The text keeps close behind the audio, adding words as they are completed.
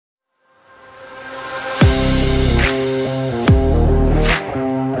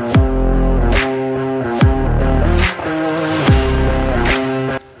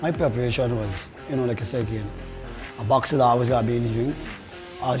preparation was, like I said again, a boxer always got to be in the gym.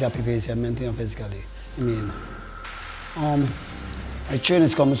 Always got to prepare yourself mentally and physically. My training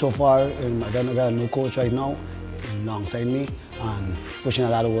is coming so far. I got a new coach right now alongside me and pushing a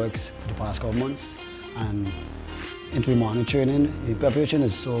lot of works for the past couple months. And into the morning training, the preparation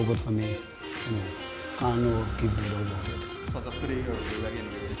is so good for me. Can't keep it about it. Because of today, you're ready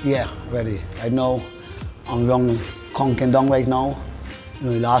anyway? Yeah, ready. Right now, I'm young, conking down right now.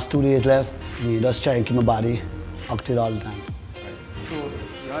 The last 2 days left. Just try and keep my body active all the time. Right. So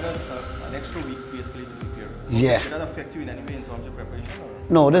you had an extra week basically to prepare. Yeah. Did that affect you in any way in terms of preparation? Or?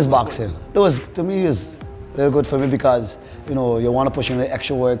 No, this boxing. To me, it was very good for me because you want to push in the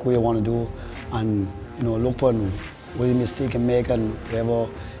extra work what you want to do, and look on what you mistake and make, and wherever you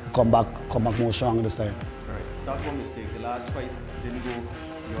come back more strong this time. Right. Talk about mistakes. The last fight didn't go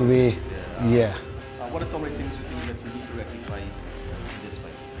the way. Yeah. What are some of the things you think that you need to rectify in this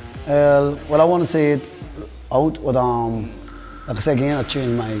fight? Well, I want to say it out, but like I said again, I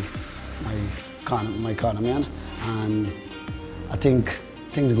changed my corner man, and I think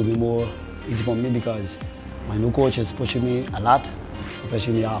things are going to be more easy for me because my new coach is pushing me a lot,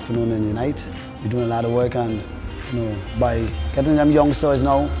 especially in the afternoon and the night. We're doing a lot of work, and by getting them youngsters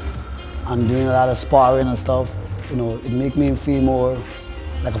now and doing a lot of sparring and stuff, it makes me feel more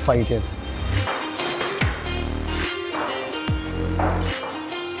like a fighter.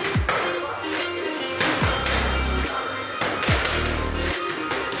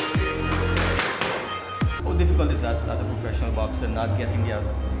 How difficult is that as a professional boxer, not getting your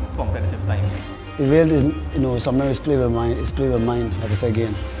competitive time? It really is, sometimes it's play with mind. It's play with mind, like I said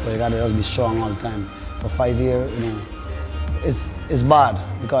again. But you gotta just be strong all the time. For 5 years, it's bad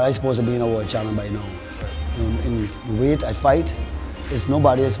because I'm supposed to be in a world champion by now. In the weight I fight,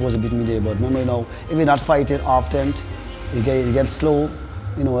 nobody is supposed to beat me there. But remember, if you're not fighting often, you get slow.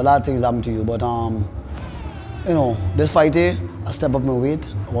 A lot of things happen to you. But this fight here, I step up my weight.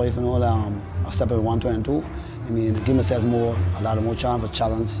 Or if I step up in 122. Give myself a lot more chance for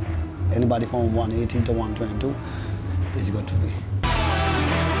challenge. Anybody from 118 to 122 is good to me.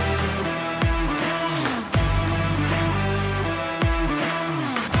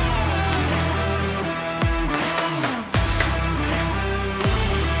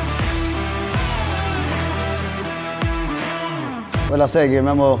 Well, I say again,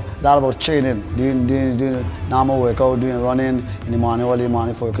 remember, a lot about training, doing normal workout, doing running in the morning, early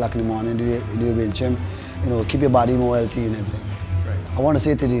morning, 4 o'clock in the morning, do your bench gym, keep your body more healthy and everything. Right. I want to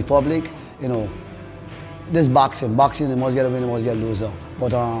say to the public, this boxing, you must get a winner, you must get a loser.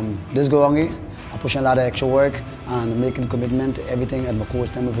 But this go wrong, I'm pushing a lot of extra work and making commitment to everything that my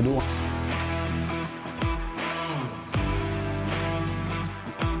coach tell me to do.